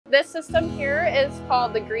This system here is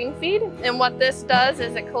called the GreenFeed, and what this does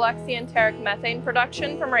is it collects the enteric methane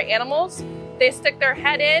production from our animals. They stick their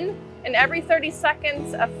head in, and every 30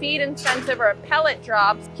 seconds a feed incentive or a pellet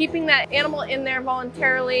drops, keeping that animal in there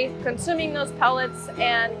voluntarily, consuming those pellets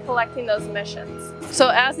and collecting those emissions. So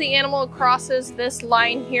as the animal crosses this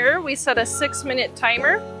line here, we set a 6-minute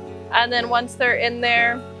timer, and then once they're in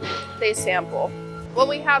there, they sample. What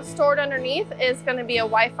we have stored underneath is going to be a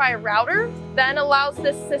Wi-Fi router, then allows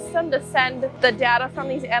this system to send the data from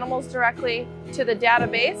these animals directly to the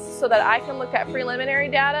database so that I can look at preliminary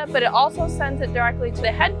data, but it also sends it directly to the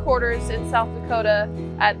headquarters in South Dakota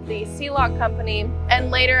at the Sea-Log company. And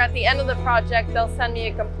later at the end of the project, they'll send me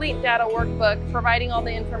a complete data workbook providing all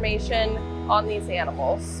the information on these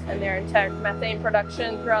animals and their enteric methane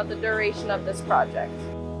production throughout the duration of this project.